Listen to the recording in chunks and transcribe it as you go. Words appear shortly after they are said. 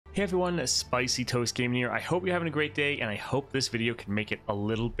Hey everyone, Spicy Toast Gaming here. I hope you're having a great day, and I hope this video can make it a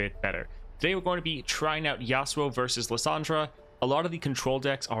little bit better. Today we're going to be trying out Yasuo versus Lissandra. A lot of the control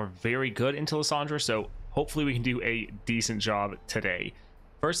decks are very good into Lissandra, so hopefully we can do a decent job today.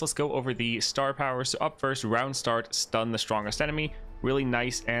 First, let's go over the star power. So up first, round start, stun the strongest enemy. Really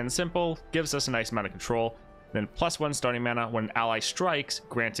nice and simple, gives us a nice amount of control. Then +1 starting mana when an ally strikes,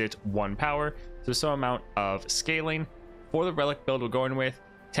 grant it 1 power. So some amount of scaling. For the relic build we're going with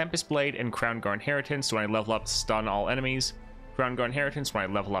Tempest Blade and Crown Guard Inheritance, so when I level up, stun all enemies. Crown Guard Inheritance when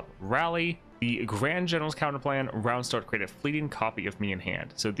I level up, rally. The Grand General's counter plan, round start, create a fleeting copy of me in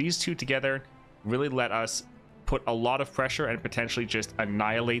hand. So these two together really let us put a lot of pressure and potentially just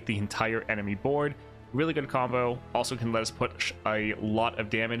annihilate the entire enemy board. Really good combo. Also can let us put a lot of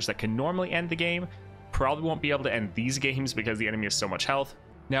damage that can normally end the game. Probably won't be able to end these games because the enemy has so much health.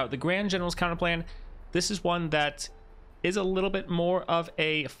 Now, the Grand General's counter plan, this is one that is a little bit more of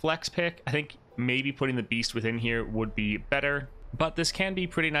a flex pick. I think maybe putting the beast within here would be better, but this can be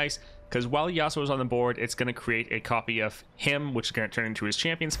pretty nice because while Yasuo is on the board, it's going to create a copy of him, which is going to turn into his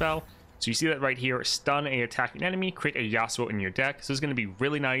champion spell. So you see that right here, stun a attacking enemy, create a Yasuo in your deck. So it's going to be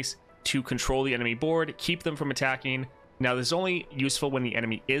really nice to control the enemy board, keep them from attacking. Now this is only useful when the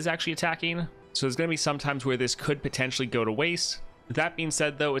enemy is actually attacking, so there's going to be some times where this could potentially go to waste. That being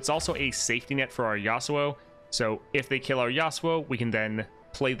said though, it's also a safety net for our Yasuo. So if they kill our Yasuo, we can then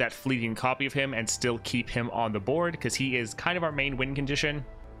play that fleeting copy of him and still keep him on the board because he is kind of our main win condition.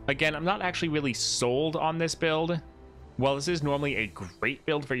 Again, I'm not actually really sold on this build. While this is normally a great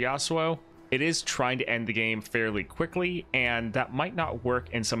build for Yasuo, it is trying to end the game fairly quickly, and that might not work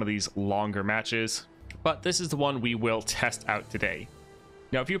in some of these longer matches. But this is the one we will test out today.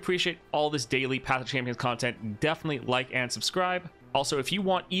 Now, if you appreciate all this daily Path of Champions content, definitely like and subscribe. Also, if you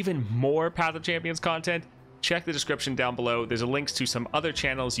want even more Path of Champions content, check the description down below. There's links to some other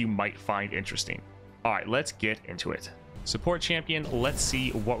channels you might find interesting. All right, let's get into it. Support champion, let's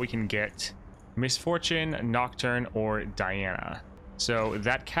see what we can get. Misfortune, Nocturne, or Diana. So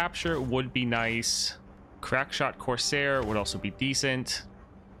that capture would be nice. Crackshot Corsair would also be decent.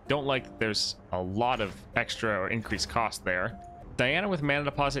 Don't like that there's a lot of extra or increased cost there. Diana with mana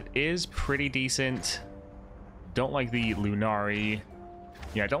deposit is pretty decent. Don't like the Lunari.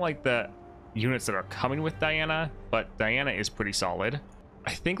 Yeah, I don't like the units that are coming with Diana, but Diana is pretty solid.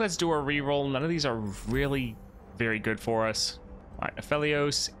 I think let's do a reroll. None of these are really very good for us. All right,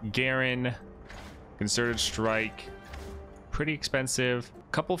 Aphelios, Garen, Concerted Strike, pretty expensive.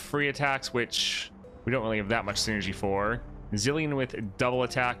 Couple free attacks, which we don't really have that much synergy for. Zillion with double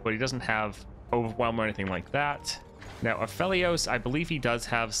attack, but he doesn't have Overwhelm or anything like that. Now, Aphelios, I believe he does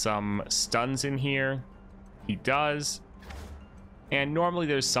have some stuns in here. He does. And normally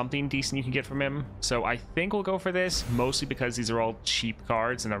there's something decent you can get from him. So I think we'll go for this, mostly because these are all cheap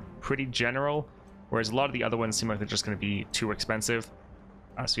cards and are pretty general. Whereas a lot of the other ones seem like they're just going to be too expensive.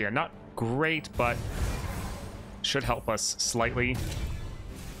 So yeah, not great, but should help us slightly.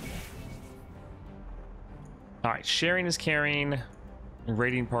 All right, sharing is carrying.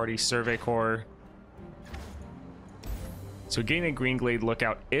 Raiding Party, Survey Corps. So getting a Green Glade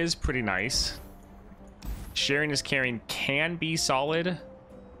Lookout is pretty nice. Sharing is carrying can be solid.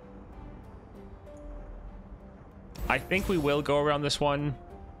 I think we will go around this one.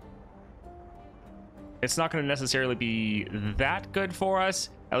 It's not going to necessarily be that good for us,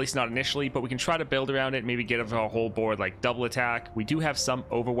 at least not initially, but we can try to build around it, maybe get our whole board like double attack. We do have some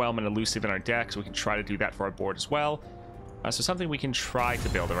Overwhelm and Elusive in our deck, so we can try to do that for our board as well. So something we can try to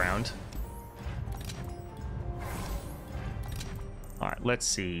build around. All right, let's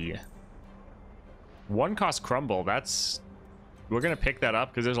see. 1 cost Crumble, we're gonna pick that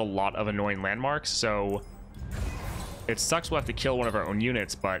up because there's a lot of annoying landmarks. So it sucks we'll have to kill one of our own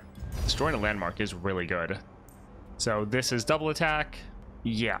units, but destroying a landmark is really good. So this is double attack.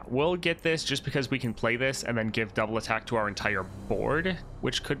 Yeah, we'll get this just because we can play this and then give double attack to our entire board,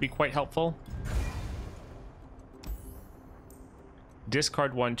 which could be quite helpful.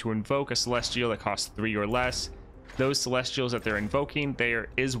 Discard 1 to invoke a Celestial that costs 3 or less. Those Celestials that they're invoking, there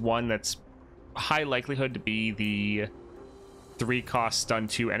is one that's high likelihood to be the 3 cost stun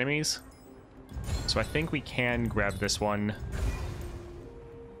 2 enemies. So I think we can grab this one.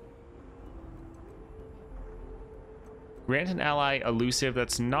 Grant an ally elusive.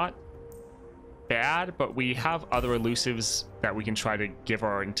 That's not bad, but we have other elusives that we can try to give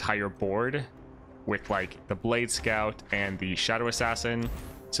our entire board with like the Blade Scout and the Shadow Assassin.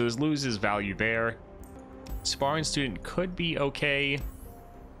 So this loses value there. Sparring Student could be okay.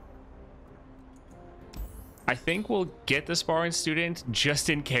 I think we'll get the Sparring Student just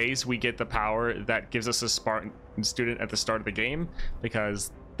in case we get the power that gives us a Spartan Student at the start of the game,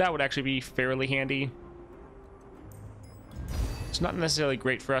 because That would actually be fairly handy. It's not necessarily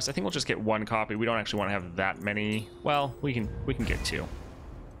great for us. I think we'll just get one copy. We don't actually want to have that many. Well, we can get two.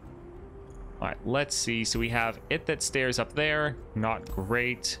 All right, let's see. So we have It That Stares up there. Not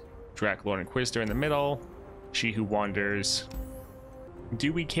great. Draculord Inquisitor in the middle. She Who Wanders.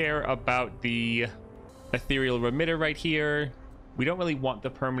 Do we care about the Ethereal Remitter right here? We don't really want the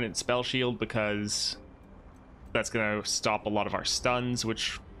permanent spell shield because that's going to stop a lot of our stuns,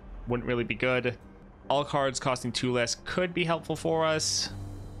 which wouldn't really be good. All cards costing 2 less could be helpful for us.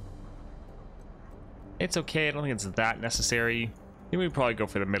 It's okay. I don't think it's that necessary. I think we'd probably go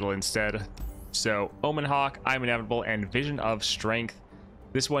for the middle instead. So Omen Hawk, I'm Inevitable, and Vision of Strength.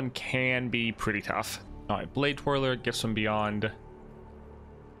 This one can be pretty tough. All right, Blade Twirler, Gifts from Beyond.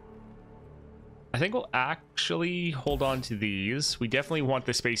 I think we'll actually hold on to these. We definitely want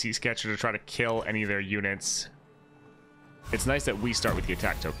the Spacey Sketcher to try to kill any of their units. It's nice that we start with the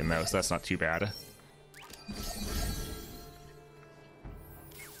attack token though, so that's not too bad.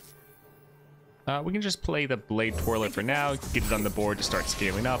 We can just play the Blade Twirler for now, get it on the board to start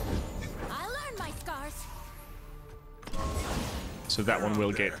scaling up. I learned my scars. So that one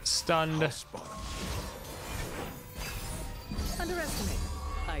will get stunned. Underestimate.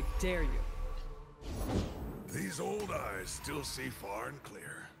 I dare you. These old eyes still see far and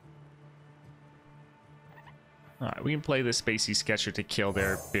clear. Alright, we can play the Spacey Sketcher to kill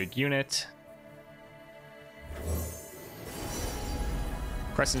their big unit.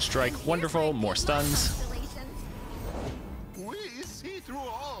 Crescent Strike, wonderful, more stuns. We see through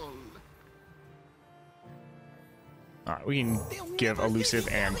all. Alright, we can give Elusive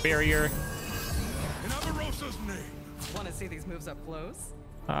and Barrier. In Avarosa's name. Want to see these moves up close?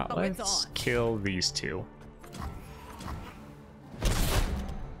 Let's kill these two.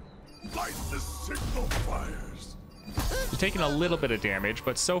 Light the signal fires. We're taking a little bit of damage,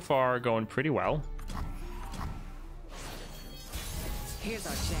 but so far going pretty well. Here's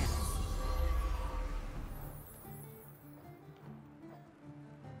our chance.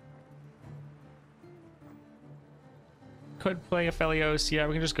 Could play a Felios. Yeah,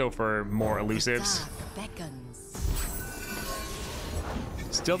 we can just go for more Elusives.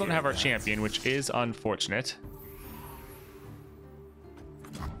 Still don't have our champion, which is unfortunate.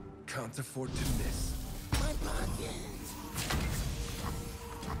 Can't afford to miss.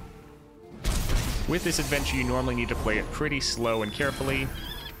 With this adventure, you normally need to play it pretty slow and carefully.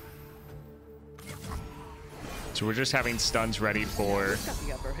 So we're just having stuns ready for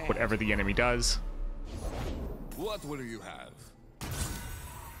whatever the enemy does. What will you have?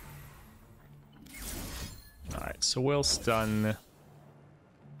 Alright, so we'll stun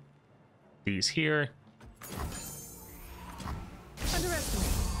these here. Underestimate.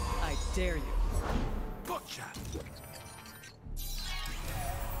 I dare you. Gotcha.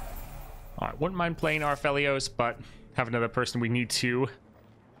 Alright, wouldn't mind playing our Felios, but have another person we need to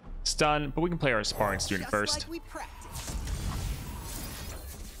stun. But we can play our sparring student first. Like we practiced.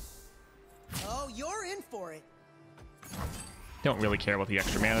 Oh, you're in for it. Don't really care about the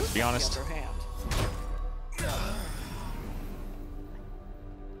extra mana, to be honest. Upper hand.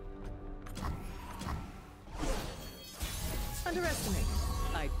 Underestimate.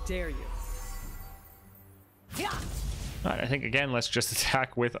 I dare you. Alright, I think again, let's just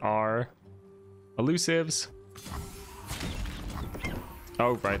attack with our Elusives.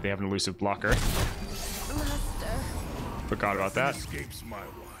 Oh, right, they have an elusive blocker. Forgot about that. Escapes my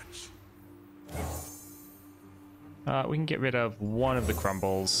watch. We can get rid of one of the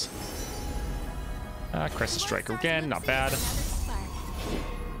crumbles. Crescent Strike again, not bad.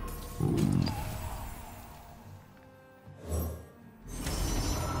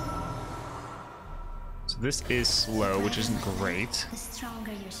 So this is slow, which isn't great. The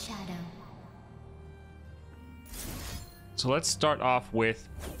stronger your shadow. So let's start off with...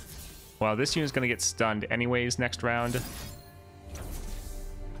 Well, this unit's going to get stunned anyways next round.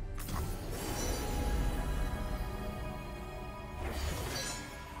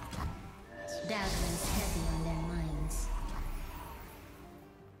 Doubt runs heavy on their minds.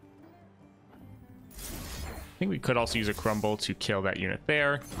 I think we could also use a crumble to kill that unit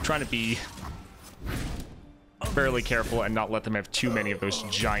there. I'm trying to be fairly careful and not let them have too many of those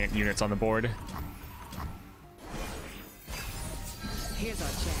giant units on the board. Here's our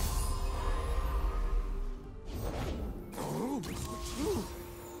chance.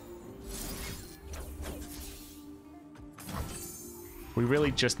 We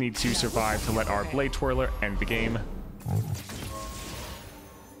really just need to survive to let our Blade Twirler end the game.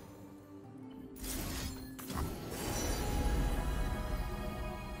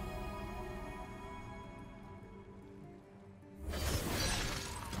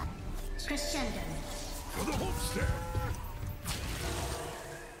 Crescendo. For the homestead.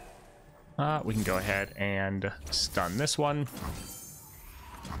 We can go ahead and stun this one.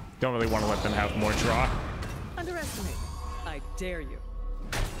 Don't really want to let them have more draw. Underestimate. I dare you.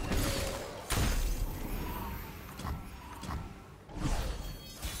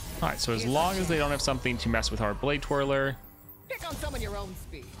 Alright, so as long as they don't have something to mess with our Blade Twirler, Pick on someone your own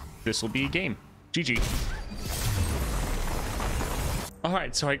speed. this will be a game. GG.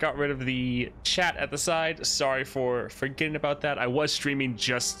 Alright, so I got rid of the chat at the side. Sorry for forgetting about that. I was streaming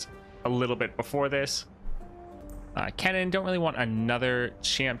just a little bit before this. Kennen, don't really want another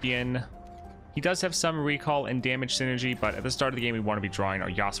champion. He does have some recall and damage synergy, but at the start of the game, we want to be drawing our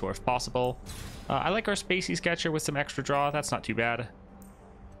Yasuo if possible. I like our Spacey Sketcher with some extra draw. That's not too bad.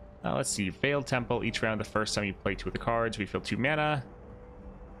 Let's see. Veiled Temple. Each round, the first time you play 2 of the cards, we fill 2 mana.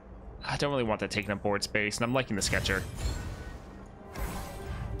 I don't really want that taking up board space, and I'm liking the Sketcher.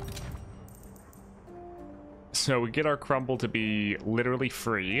 So we get our Crumble to be literally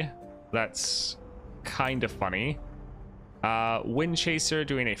free. That's kind of funny. Wind Chaser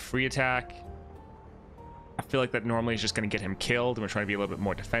doing a free attack. I feel like that normally is just going to get him killed, and we're trying to be a little bit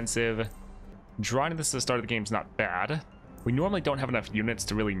more defensive. Drawing this at the start of the game is not bad. We normally don't have enough units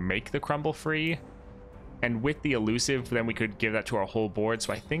to really make the Crumble free. And with the Elusive, then we could give that to our whole board.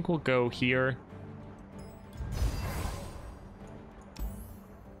 So I think we'll go here.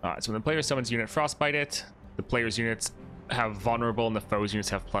 So when the player summons unit, Frostbite it. The player's units have vulnerable and the foe's units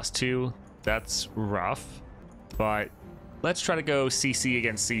have +2. That's rough. But let's try to go CC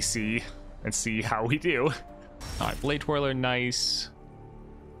against CC and see how we do. Alright, Blade Twirler, nice.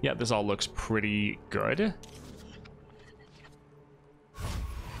 Yeah, this all looks pretty good.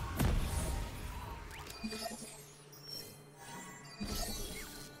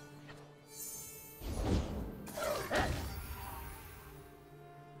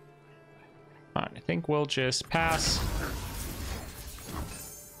 Alright, I think we'll just pass.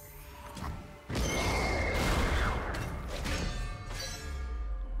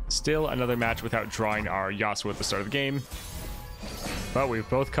 Still another match without drawing our Yasuo at the start of the game. But we have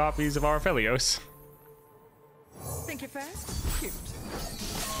both copies of our Aphelios. Think you're fast? Cute.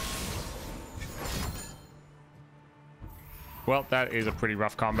 Well, that is a pretty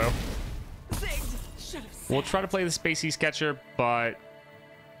rough combo. Zigged. Should have said. We'll try to play the Spacey Sketcher, but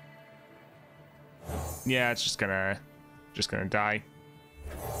yeah, it's just gonna die.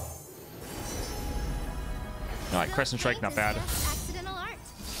 Alright, Crescent Strike, not bad. Accidental art.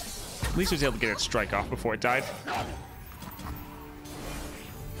 At least it was able to get its strike off before it died.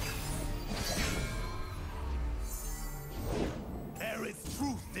 There is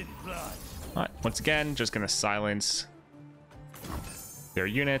truth in blood. Alright, once again, just gonna silence their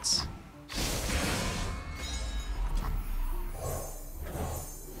units.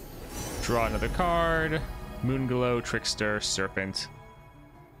 Draw another card. Moonglow, Trickster, Serpent.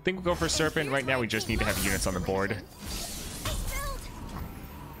 I think we'll go for Serpent. Right now we just need to have units on the board.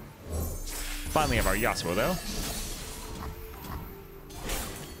 Finally have our Yasuo though.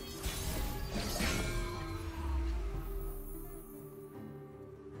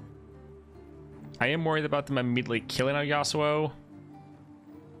 I am worried about them immediately killing our Yasuo.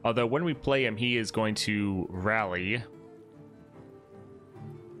 Although when we play him, he is going to rally.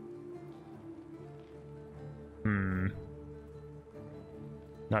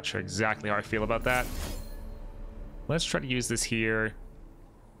 Not sure exactly how I feel about that. Let's try to use this here.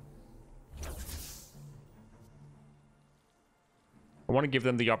 I want to give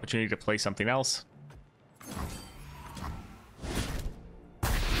them the opportunity to play something else.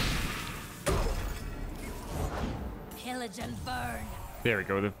 Pillage and burn. There we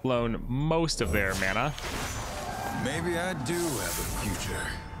go. They've blown most of their mana. Maybe I do have a future.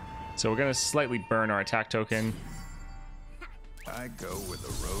 So we're going to slightly burn our attack token. I go where the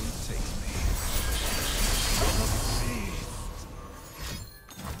road takes me.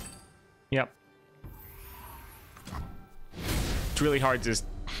 Yep. It's really hard to just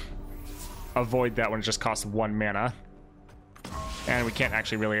avoid that when it just costs 1 mana. And we can't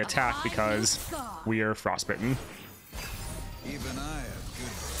actually really attack because we are frostbitten. Even I have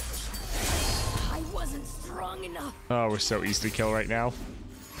good. I wasn't strong enough. Oh, we're so easy to kill right now.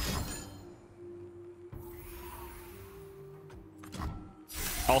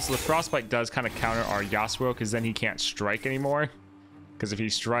 Also, the Frostbite does kind of counter our Yasuo because then he can't strike anymore. Because if he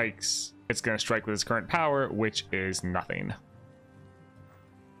strikes, it's going to strike with his current power, which is nothing.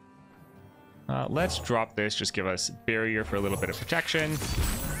 Let's drop this, just give us barrier for a little bit of protection.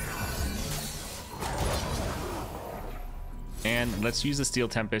 And let's use the Steel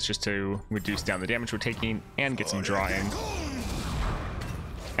Tempest just to reduce down the damage we're taking and get some draw in.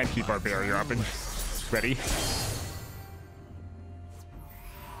 and keep our barrier up and ready.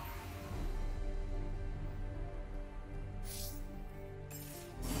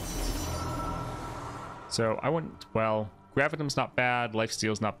 So I wouldn't, well, Gravitum's not bad,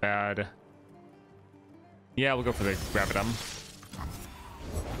 Lifesteal's not bad. Yeah, we'll go for the Gravitum.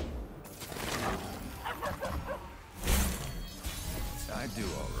 I do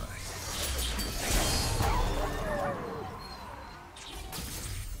all right.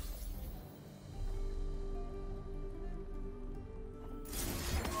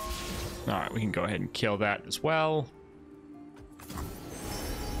 All right, we can go ahead and kill that as well.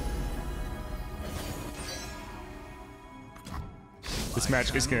 This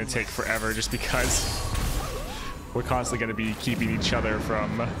match is going to take forever just because we're constantly going to be keeping each other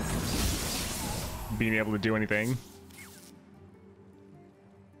from being able to do anything.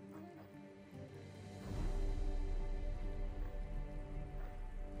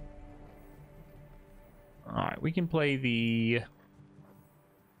 Alright, we can play the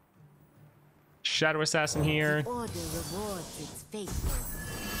Shadow Assassin here. Order rewards its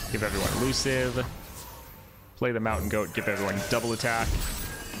faithful. Give everyone elusive. Play the Mountain Goat, give everyone double attack.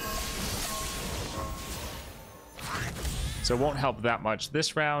 So it won't help that much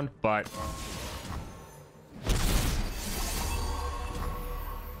this round, but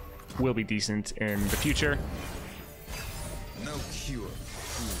will be decent in the future. No cure.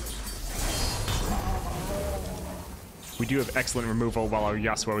 We do have excellent removal while our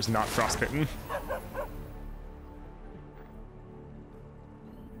Yasuo is not frostbitten.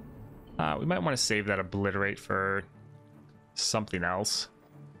 We might want to save that Obliterate for something else.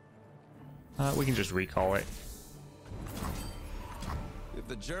 We can just recall it. If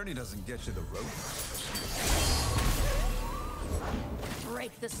the journey doesn't get you the road,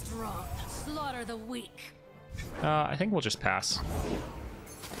 Break the strong, slaughter the weak. I think we'll just pass.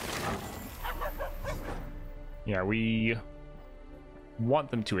 Yeah, we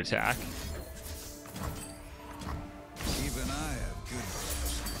want them to attack. even I have good.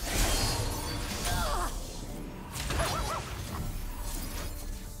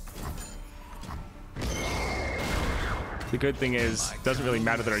 The good thing is, it doesn't really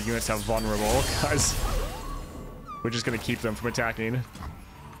matter that our units have vulnerable, because we're just going to keep them from attacking.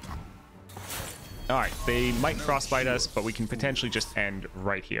 Alright, they might frostbite us, but we can potentially just end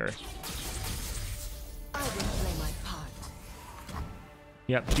right here. I will play my part.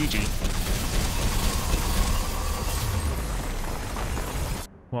 Yep, GG.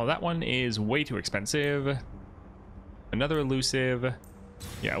 Well, that one is way too expensive. Another elusive.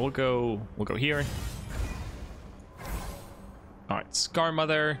 Yeah, we'll go here. Alright, Scar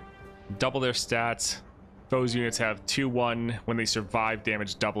Mother. Double their stats. Those units have 2-1. When they survive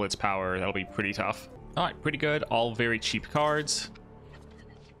damage, double its power. That'll be pretty tough. Alright, pretty good. All very cheap cards.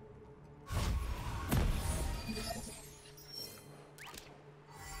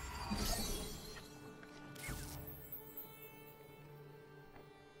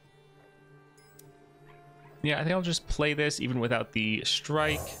 Yeah, I think I'll just play this even without the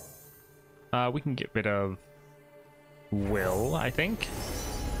strike. We can get rid of Will, I think.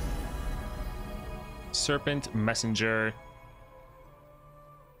 Serpent, Messenger.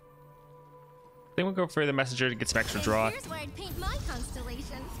 Then we'll go for the Messenger to get some extra draw. Here's where I'd paint my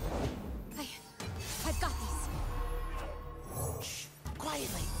constellation. I've got these. Shh,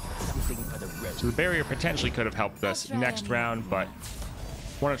 quietly. Something for the road. So the barrier potentially could have helped us next round, but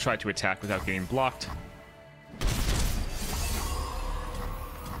want to try to attack without getting blocked.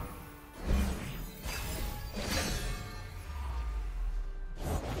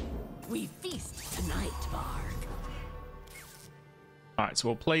 We feast tonight, Bard. Alright, so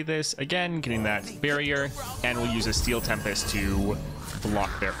we'll play this again, getting that barrier, and we'll use a Steel Tempest to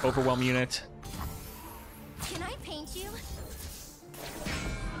block their Overwhelm unit. Can I paint you?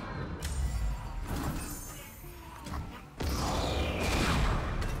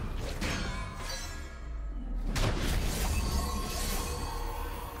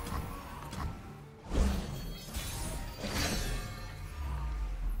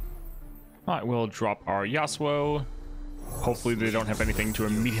 Alright, we'll drop our Yasuo. Hopefully they don't have anything to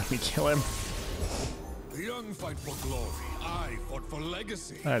immediately kill him. The young fight for glory. I fought for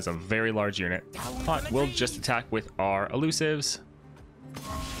legacy. That is a very large unit. Alright, we'll just attack with our elusives.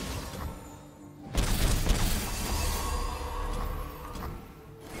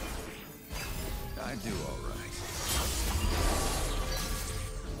 I do all right.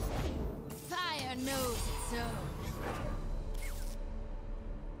 Fire knows its own.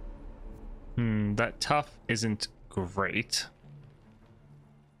 That tough isn't great.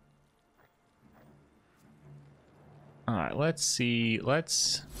 All right, let's see.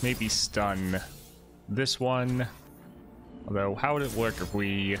 Let's maybe stun this one. Although, how would it work if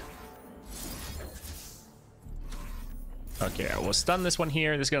we... Okay, we'll stun this one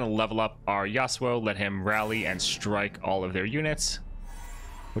here. This is going to level up our Yasuo, let him rally and strike all of their units,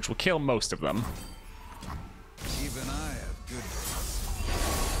 which will kill most of them. Even I have good days.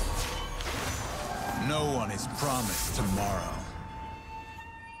 No one is promised tomorrow.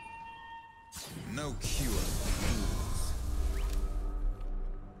 No cure for fools.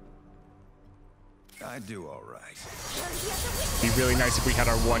 I do all right. It'd be really nice if we had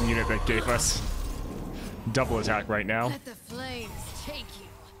our one unit that gave us double attack right now. Let the flames take you.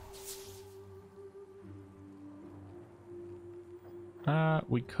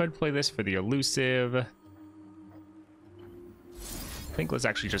 We could play this for the elusive. I think let's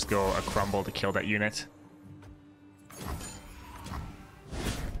actually just go a crumble to kill that unit.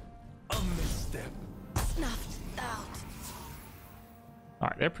 A misstep. Snuffed out.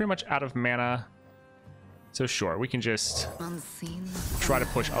 Alright, they're pretty much out of mana. So sure, we can just Unseen. try to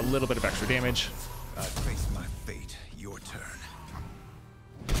push a little bit of extra damage. I face my fate. Your turn.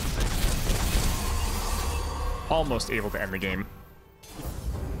 Almost able to end the game.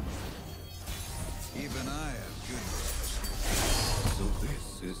 Even I have good So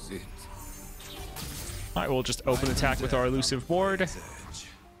this is it. Alright, we'll just open attack with our elusive board. edge.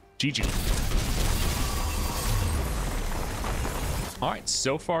 GG. Alright,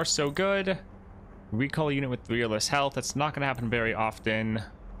 so far so good. Recall a unit with 3 or less health. That's not going to happen very often.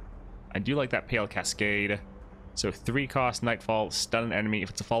 I do like that Pale Cascade. So 3 cost, Nightfall, stun an enemy. If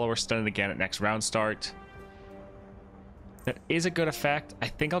it's a follower, stun it again at next round start. That is a good effect. I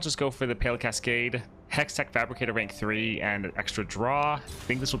think I'll just go for the Pale Cascade. Hex Tech Fabricator rank 3 and an extra draw. I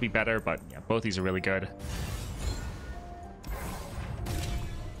think this will be better, but yeah, both these are really good.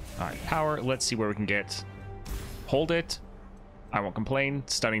 Alright, power. Let's see where we can get. Hold it. I won't complain.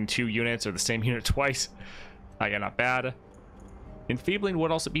 Stunning 2 units or the same unit twice. Yeah, not bad. Enfeebling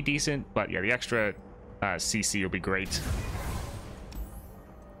would also be decent, but yeah, the extra CC will be great.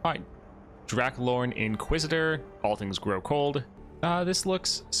 Alright. Draculorn Inquisitor. All things grow cold. This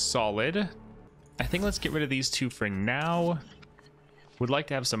looks solid. I think let's get rid of these 2 for now. Would like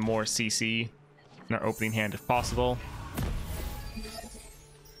to have some more CC in our opening hand if possible.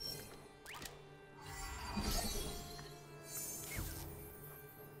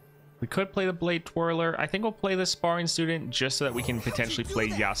 We could play the Blade Twirler. I think we'll play the Sparring Student just so that we can potentially play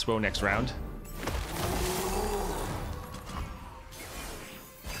Yasuo next round.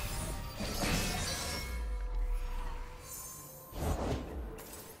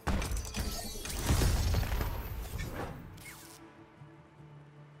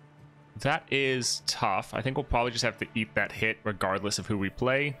 That is tough. I think we'll probably just have to eat that hit regardless of who we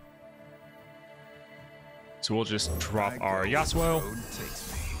play. So we'll just drop our Yasuo.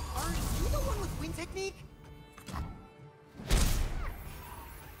 Are you the one with wind technique?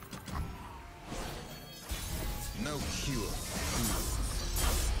 No cure.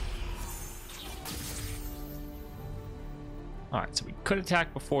 Alright, so we could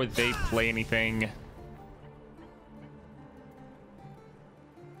attack before they play anything.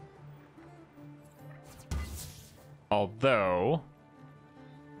 Although,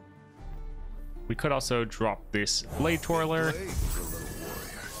 we could also drop this Blade Twirler.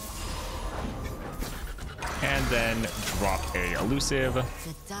 And then drop a elusive.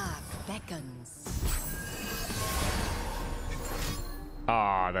 The dark beckons.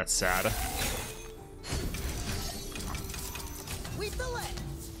 Ah, that's sad. We fill it.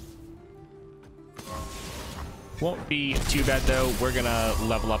 Won't be too bad though. We're gonna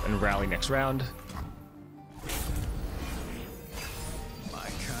level up and rally next round. My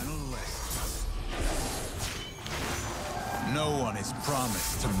kind of list. No one is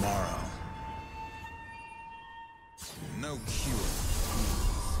promised tomorrow. No cure.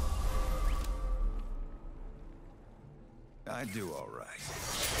 I do all right.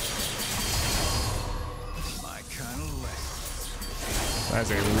 My kind of list.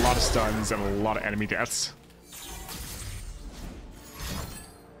 That's a lot of stuns and a lot of enemy deaths.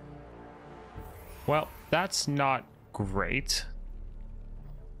 Well, that's not great.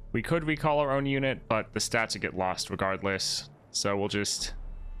 We could recall our own unit, but the stats would get lost regardless. So we'll just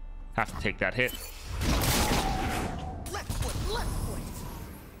have to take that hit. Left foot, left foot.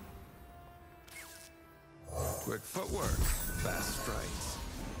 Quick footwork, fast strikes.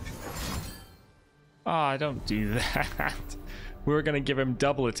 Ah, don't do that. We were gonna give him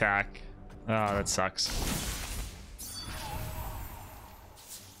double attack. Ah, that sucks.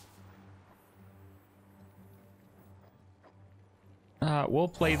 We'll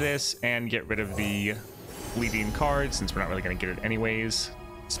play this and get rid of the bleeding card since we're not really going to get it anyways.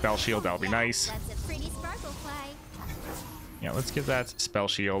 Spell shield, that'll be nice. That's a pretty sparkle fly. Yeah, let's give that spell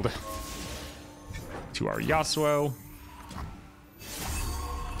shield to our Yasuo.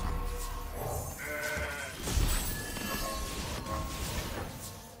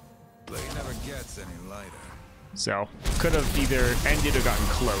 Blade never gets any lighter. So, could have either ended or gotten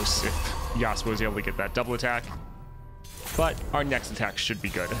close if Yasuo was able to get that double attack. But our next attack should be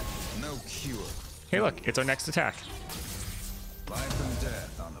good. No cure. Hey look, it's our next attack. Life and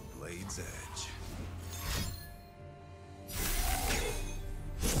death on the blade's edge.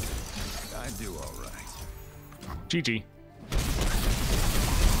 I do all right. GG.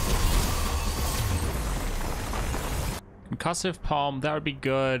 Concussive Palm, that would be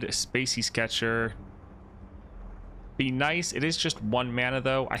good. Spacey Sketcher. Be nice. It is just 1 mana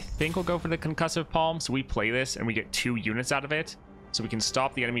though. I think we'll go for the Concussive Palm. So we play this and we get 2 units out of it. So we can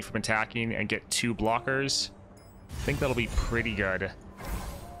stop the enemy from attacking and get 2 blockers. I think that'll be pretty good.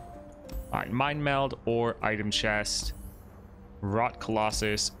 Alright, Mind Meld or Item Chest. Rot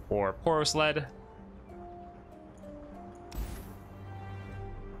Colossus or Poros Lead.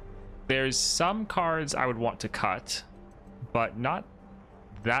 There's some cards I would want to cut, but not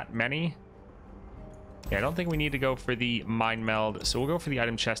that many. Yeah, I don't think we need to go for the Mind Meld, so we'll go for the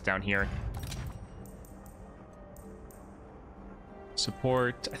Item Chest down here.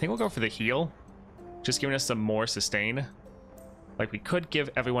 Support, I think we'll go for the heal, just giving us some more sustain. Like, we could give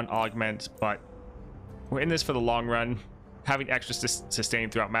everyone Augment, but we're in this for the long run. Having extra sustain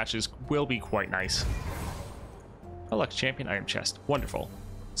throughout matches will be quite nice. Oh look, Champion Item Chest, wonderful.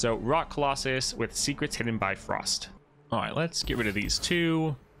 So, Rock Colossus with Secrets Hidden by Frost. Alright, let's get rid of these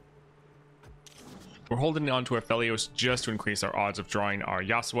 2. We're holding on to our Aphelios just to increase our odds of drawing our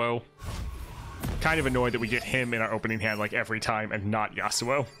Yasuo. Kind of annoyed that we get him in our opening hand like every time and not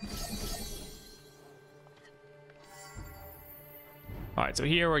Yasuo. Alright, so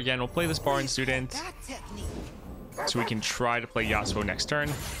here again, we'll play this Barn Student. That technique. So we can try to play Yasuo next turn.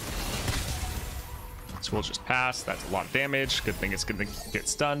 So we'll just pass. That's a lot of damage. Good thing it's going to get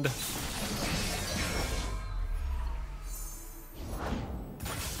stunned.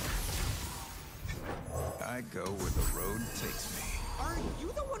 I go where the road takes me. Are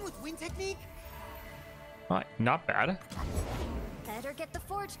you the one with wind technique? Alright, not bad. Better get the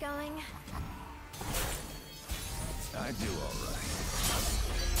forge going. I do all right.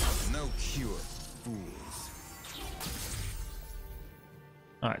 No cure, fools.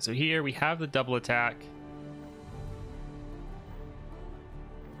 Alright, so here we have the double attack.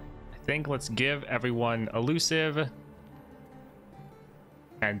 I think let's give everyone elusive.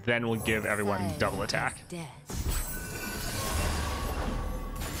 And then we'll give everyone double attack. It's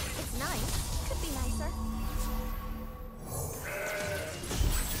nice. Could be nicer.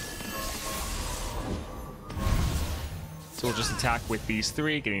 So we'll just attack with these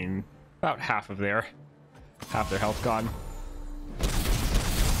 3, getting about half their health gone.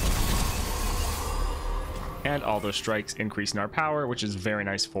 And all those strikes increasing our power, which is very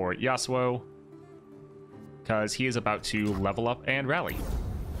nice for Yasuo, because he is about to level up and rally.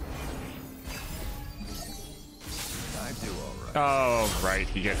 I do all right. Oh, right,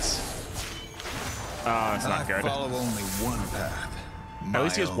 he gets... Oh, it's not I good. follow only one path. At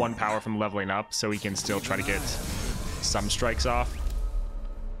least he has my 1 own. power from leveling up, so he can still try to get some strikes off.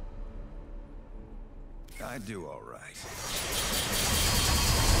 I do all right.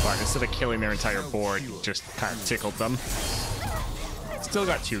 But instead of killing their entire board, he just kind of tickled them. Still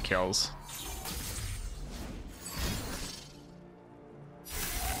got 2 kills.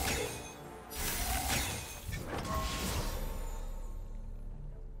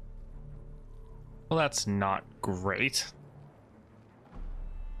 Well, that's not great.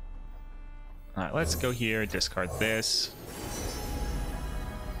 Alright, let's go here, discard this.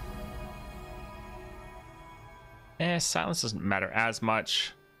 Silence doesn't matter as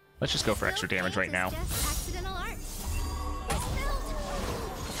much. Let's just go for extra damage right now. Just accidental art. It's built.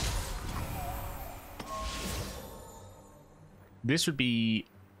 This would be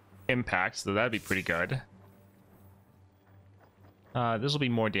impact, so that'd be pretty good. This will be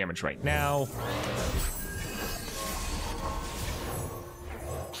more damage right now.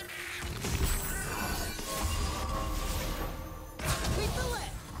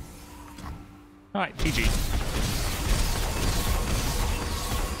 Alright, GG.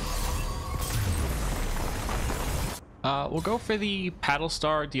 We'll go for the Paddle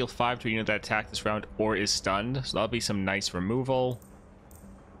Star, deal 5 to a unit that attacked this round or is stunned, so that'll be some nice removal.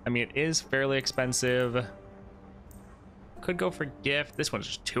 I mean, it is fairly expensive. Could go for gift. This one's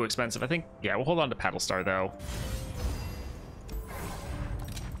just too expensive. I think, yeah, we'll hold on to Paddle Star though.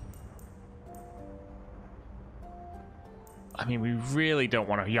 mean, we really don't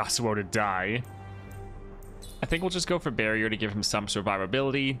want Yasuo to die. I think we'll just go for barrier to give him some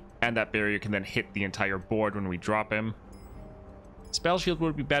survivability, and that barrier can then hit the entire board when we drop him. Spell shield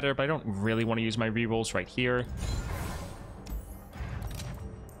would be better, but I don't really want to use my rerolls right here.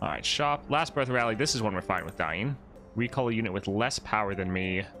 Alright, shop. Last breath rally. This is one we're fine with dying. Recall a unit with less power than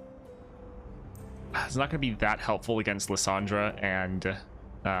me. It's not going to be that helpful against Lissandra and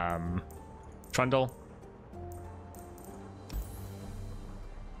Trundle.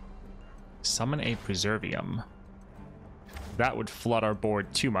 Summon a Preservium. That would flood our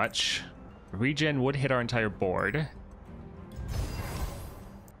board too much. Regen would hit our entire board.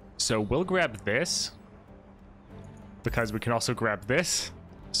 So we'll grab this, because we can also grab this.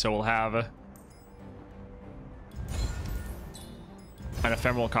 So we'll have an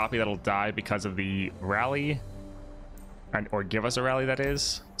ephemeral copy that'll die because of the rally, or give us a rally, that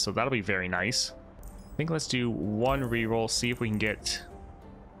is. So that'll be very nice. I think let's do one reroll, see if we can get...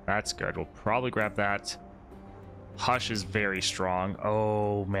 That's good. We'll probably grab that. Hush is very strong.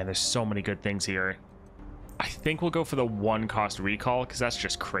 Oh man, there's so many good things here. I think we'll go for the 1-cost recall, because that's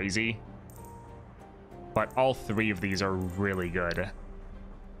just crazy. But all 3 of these are really good.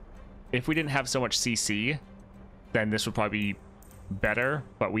 If we didn't have so much CC, then this would probably be better.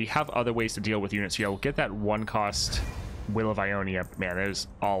 But we have other ways to deal with units here. We'll get that 1-cost Will of Ionia. Man, that is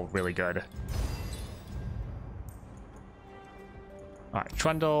all really good. Alright,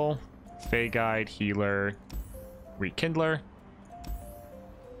 Trundle, Fey Guide, Healer, Rekindler.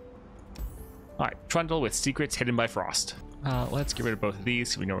 Alright, Trundle with Secrets Hidden by Frost. Let's get rid of both of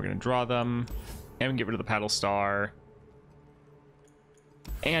these so we know we're going to draw them. And we can get rid of the Paddle Star.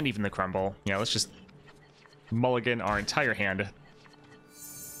 And even the Crumble. Yeah, let's just mulligan our entire hand.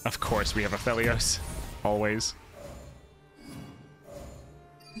 Of course, we have Aphelios. Always.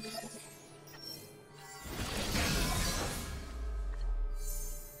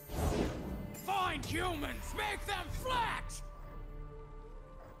 Find humans! Make them flat!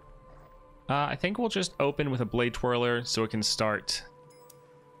 I think we'll just open with a Blade Twirler so it can start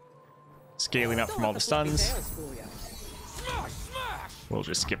scaling up from all the stuns. Smash! Smash! We'll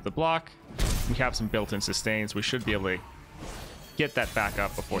just skip the block. We have some built-in sustains. We should be able to get that back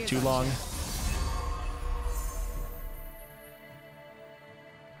up before too long.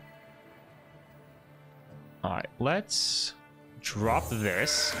 Alright, let's drop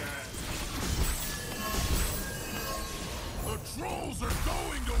this. The trolls are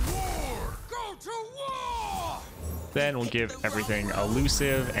going to war! Go to war! Then we'll give everything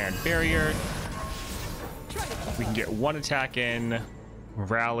elusive and barrier. We can get 1 attack in,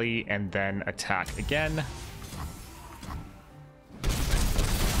 rally, and then attack again.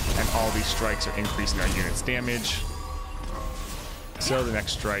 And all these strikes are increasing our unit's damage. So the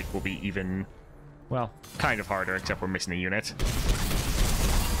next strike will be even, well, kind of harder, except we're missing a unit.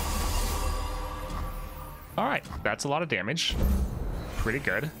 Alright, that's a lot of damage. Pretty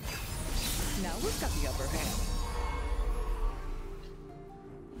good. Now we've got the upper hand.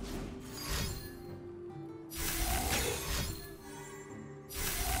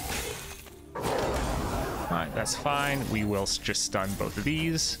 Alright, that's fine. We will just stun both of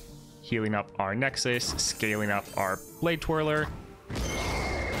these. Healing up our Nexus, scaling up our Blade Twirler.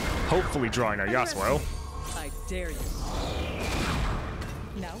 Hopefully drawing our Yasuo. I dare you.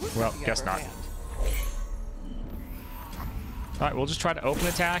 Now we've Well, got the guess upper not. hand. Alright, we'll just try to open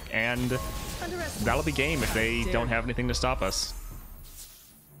attack, and that'll be game if they don't have anything to stop us.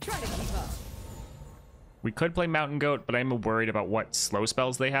 Try to keep up. We could play Mountain Goat, but I'm worried about what slow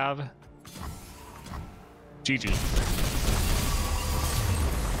spells they have. GG.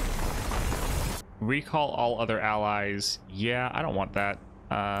 Recall all other allies. Yeah, I don't want that.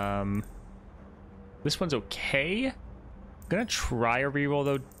 This one's okay. I'm gonna try a reroll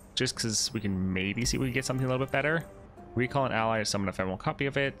though, just because we can maybe see if we can get something a little bit better. Recall an ally, summon a ephemeral copy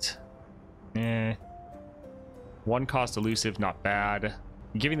of it. 1 cost elusive, not bad.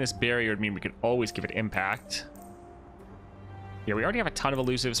 Giving this barrier would mean we could always give it impact. Yeah, we already have a ton of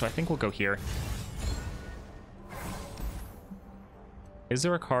elusive, so I think we'll go here. Is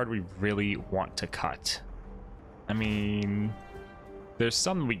there a card we really want to cut? I mean, there's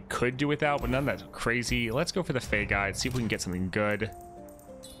some we could do without, but none that's crazy. Let's go for the Fey Guide, see if we can get something good.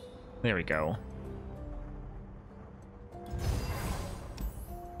 There we go.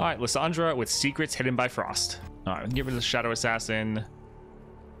 Alright, Lissandra with Secrets Hidden by Frost. Alright, we can get rid of the Shadow Assassin.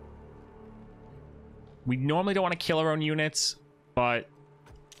 We normally don't want to kill our own units, but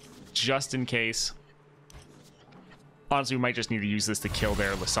just in case. Honestly, we might just need to use this to kill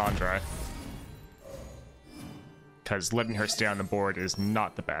their Lissandra, because letting her stay on the board is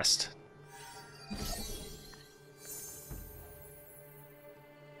not the best.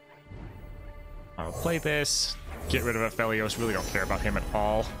 I'll play this. Get rid of Aphelios. Really don't care about him at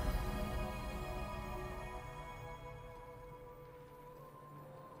all.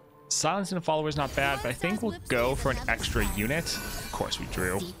 Silencing a follower is not bad, but I think we'll go for an extra unit. Of course we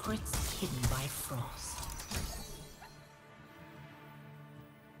drew. Secrets hidden by frost.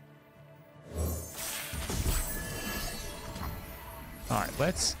 Alright,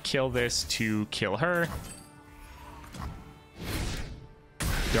 let's kill this to kill her.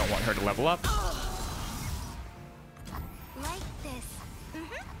 Don't want her to level up. Like this.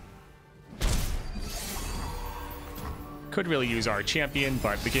 Could really use our champion,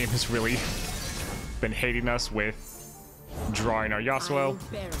 but the game has really been hating us with drawing our Yasuo.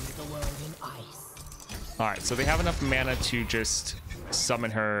 Bury the world in ice. Alright, so they have enough mana to just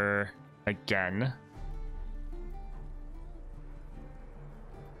summon her again.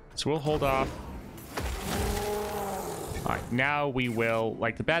 So we'll hold off. Alright, now we will...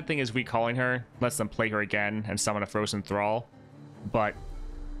 Like, the bad thing is recalling her lets them play her again and summon a Frozen Thrall. But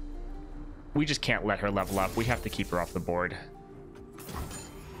we just can't let her level up. We have to keep her off the board.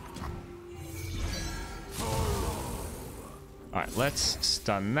 Alright, let's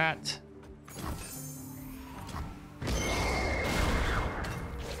stun that.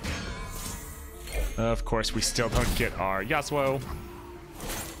 Of course, we still don't get our Yasuo.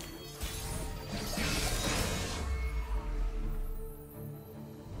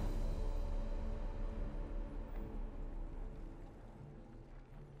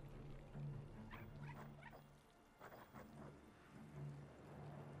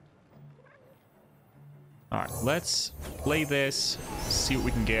 Alright, let's play this, see what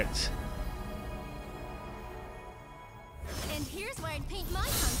we can get. And here's where I'd paint my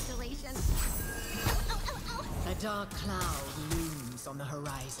constellation. Ow, ow, ow, ow. A dark cloud looms on the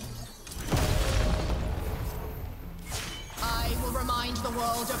horizon. I will remind the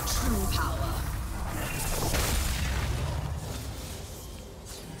world of true power.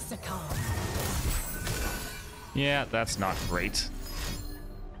 Succumb. Yeah, that's not great.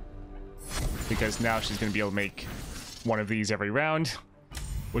 Because now she's going to be able to make one of these every round,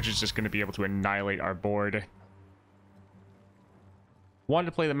 which is just going to be able to annihilate our board. Wanted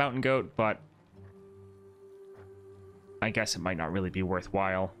to play the Mountain Goat, but I guess it might not really be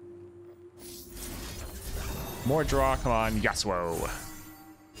worthwhile. More draw, come on, Yasuo.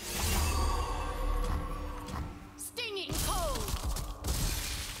 Stinging cold.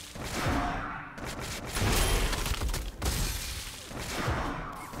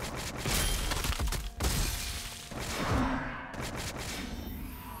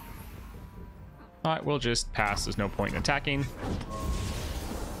 Alright, we'll just pass. There's no point in attacking.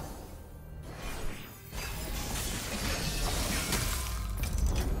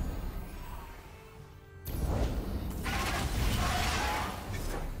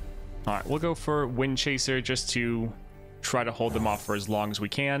 Alright, we'll go for Wind Chaser just to try to hold them off for as long as we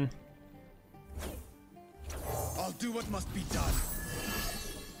can. I'll do what must be done.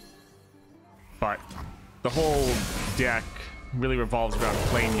 But the whole deck really revolves around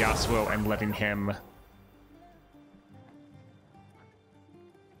playing Yasuo and letting him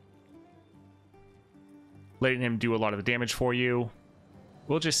do a lot of the damage for you.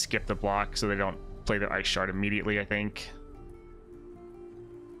 We'll just skip the block so they don't play their Ice Shard immediately, I think.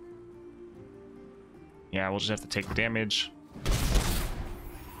 Yeah, we'll just have to take the damage.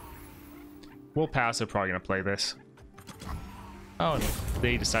 We'll pass. They're probably going to play this. Oh, and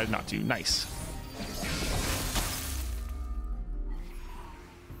they decided not to. Nice.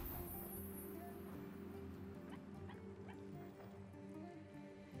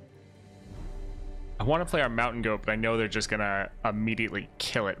 I want to play our Mountain Goat, but I know they're just going to immediately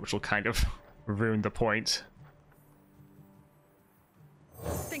kill it, which will kind of ruin the point.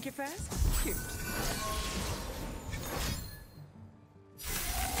 Think you're fast? Cute.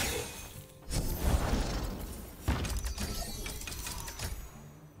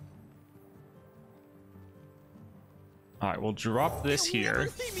 Alright, we'll drop this here.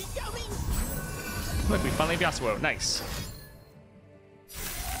 See me coming? Look, we finally have Yasuo. Nice.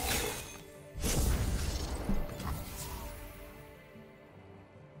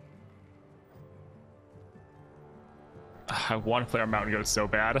 I want to play our Mountain Goat so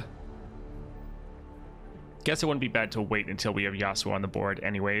bad. Guess it wouldn't be bad to wait until we have Yasuo on the board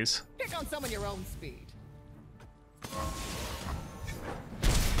anyways. Pick on someone your own speed.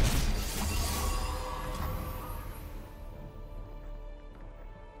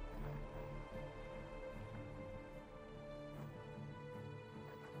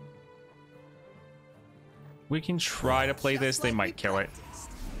 We can try to play this. They might kill it.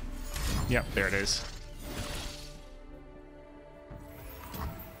 Yep, there it is.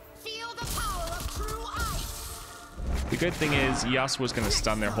 Feel the power of good thing is Yasuo's going to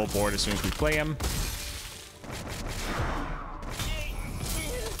stun their whole board as soon as we play him.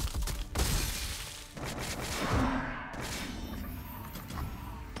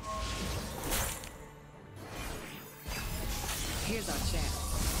 Here's our chance.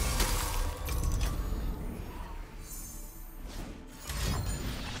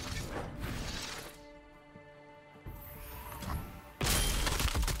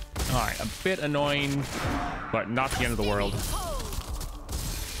 Alright, a bit annoying, but not the end of the world.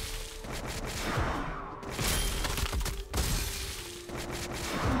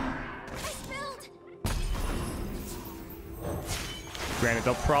 Granted,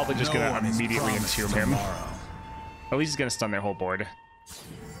 they'll probably just gonna immediately entomb him. At least he's gonna stun their whole board.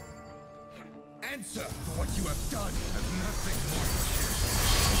 Answer for what you have done. Have nothing more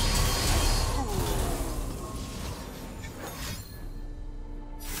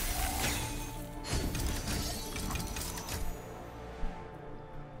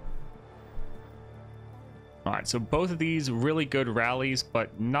Alright, so both of these really good rallies,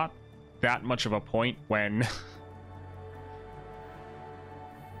 but not that much of a point when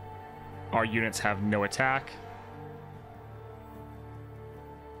our units have no attack.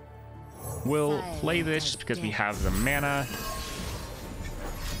 We'll play this just because we have the mana.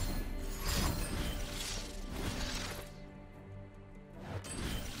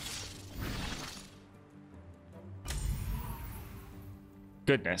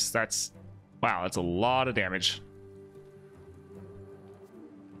 Goodness, that's... wow, that's a lot of damage.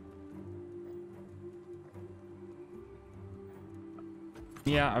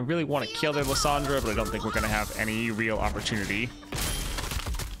 Yeah, I really want to kill their Lissandra, but I don't think we're going to have any real opportunity.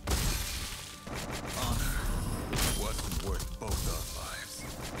 wasn't worth both our lives.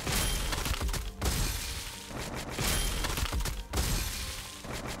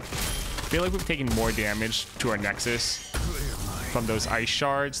 I feel like we've taken more damage to our Nexus from those ice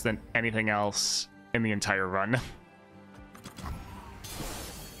shards than anything else in the entire run.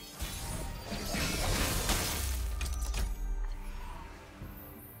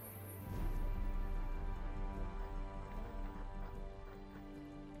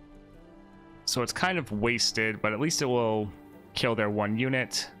 So it's kind of wasted, but at least it will kill their one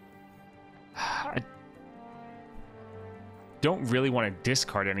unit. I don't really want to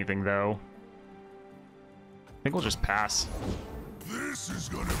discard anything, though. I think we'll just pass. This is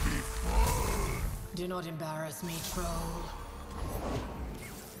gonna be fun. Do not embarrass me, troll.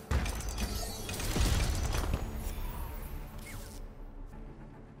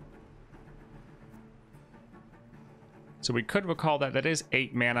 So we could recall that that is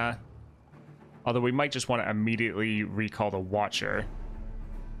 8 mana. Although we might just want to immediately recall the Watcher.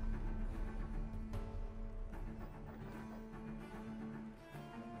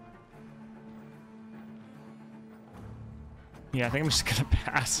 Yeah, I think I'm just gonna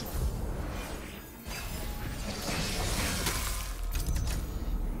pass.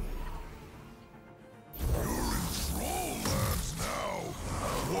 You're in troll lands now.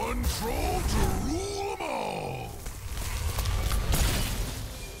 One troll to rule them all.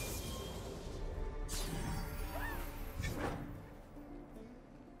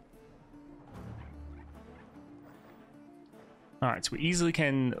 Alright, so we easily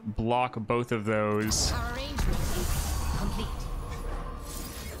can block both of those. Our arrangement is complete.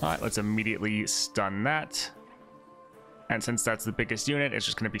 Alright, let's immediately stun that. And since that's the biggest unit, it's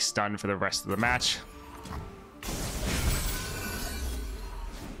just going to be stunned for the rest of the match.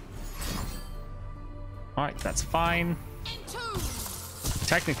 Alright, that's fine.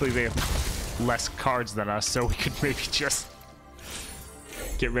 Technically, they have less cards than us, so we could maybe just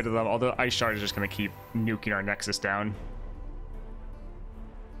get rid of them. Although Ice Shard is just going to keep nuking our Nexus down.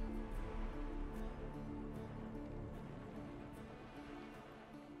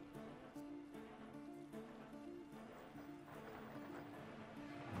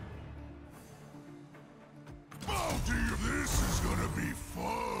 This is gonna be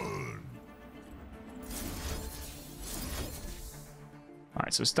fun.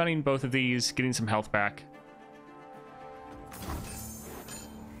 Alright, so stunning both of these, getting some health back.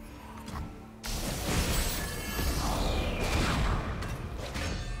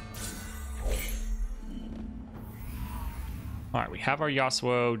 Alright, we have our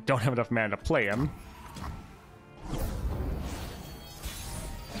Yasuo, don't have enough mana to play him.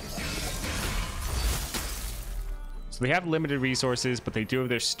 So they have limited resources, but they do have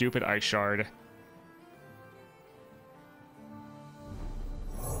their stupid Ice Shard.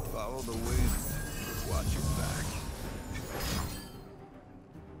 Follow the wind. Watch your back.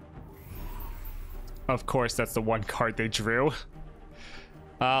 Of course, that's the one card they drew.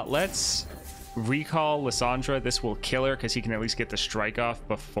 Let's recall Lissandra, this will kill her because he can at least get the strike off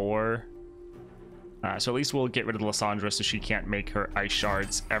before. So at least we'll get rid of Lissandra so she can't make her ice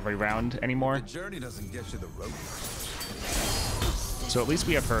shards every round anymore. The journey doesn't get you the road. So at least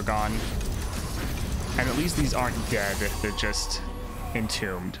we have her gone. And at least these aren't dead. They're just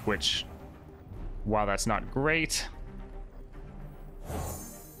entombed, which, while that's not great,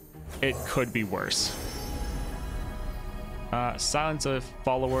 it could be worse. Silence a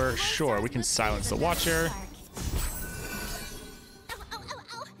follower. Sure, we can silence the watcher.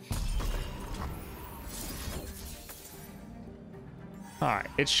 Alright,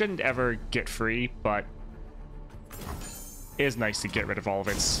 it shouldn't ever get free, but it is nice to get rid of all of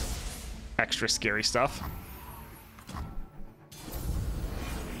its extra scary stuff.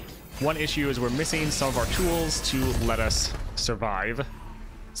 One issue is we're missing some of our tools to let us survive,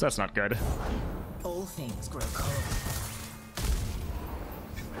 so that's not good. All things grow cold.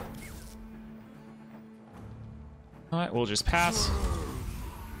 Alright, we'll just pass.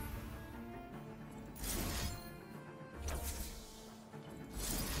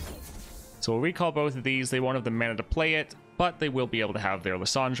 So we'll recall both of these. They won't have the mana to play it, but they will be able to have their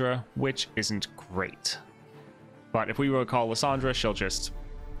Lissandra, which isn't great. But if we recall Lissandra, she'll just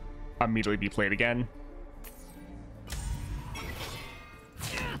immediately be played again.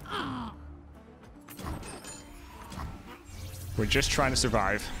 We're just trying to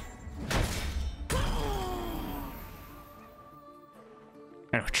survive.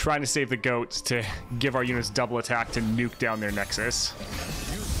 And we're trying to save the goats to give our units double attack to nuke down their nexus.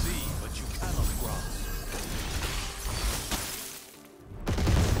 You see, but you cannot cross.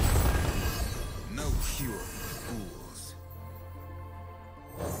 No cure for fools.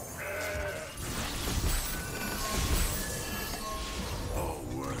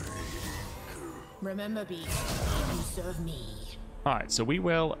 Remember, beast, you serve me. Alright, so we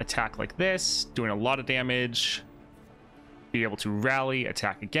will attack like this, doing a lot of damage. Be able to rally,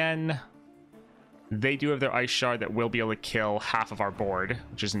 attack again. They do have their ice shard that will be able to kill half of our board,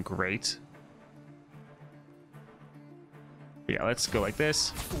 which isn't great. But yeah, let's go like this.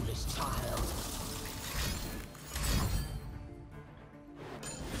 Foolish child.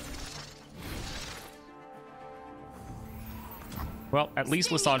 Well, at least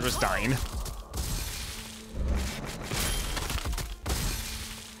Lissandra's dying.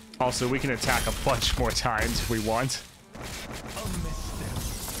 Also, we can attack a bunch more times if we want.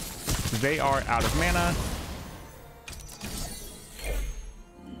 They are out of mana.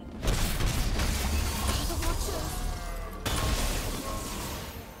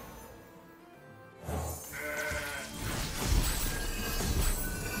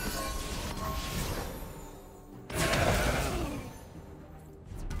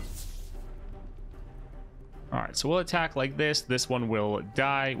 Alright, so we'll attack like this. This one will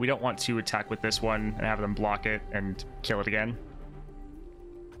die. We don't want to attack with this one and have them block it and kill it again.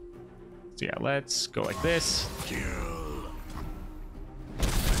 So yeah, let's go like this.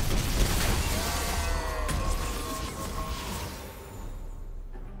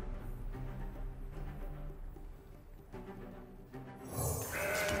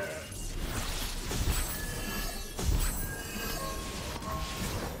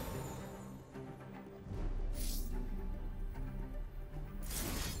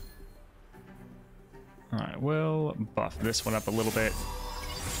 Alright, we'll buff this one up a little bit.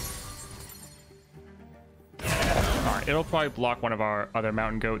 Alright, it'll probably block one of our other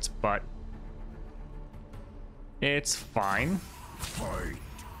mountain goats, but it's fine.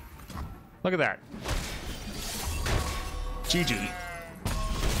 Look at that. GG.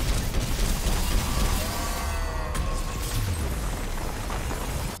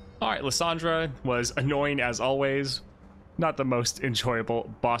 Alright, Lissandra was annoying as always. Not the most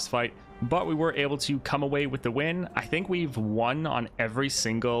enjoyable boss fight, but we were able to come away with the win. I think we've won on every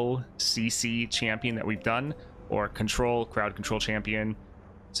single CC champion that we've done, or crowd control champion.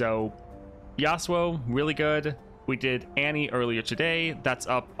 So Yasuo, really good. We did Annie earlier today. That's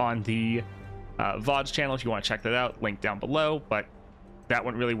up on the VODs channel if you want to check that out. Link down below, but that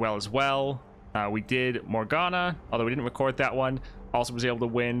went really well as well. We did Morgana, although we didn't record that one. Also was able to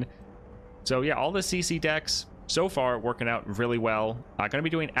win. So yeah, all the CC decks so far working out really well. Gonna be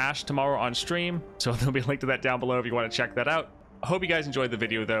doing Ashe tomorrow on stream, so there'll be a link to that down below if you want to check that out. I hope you guys enjoyed the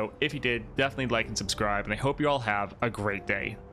video though. If you did, definitely like and subscribe, and I hope you all have a great day.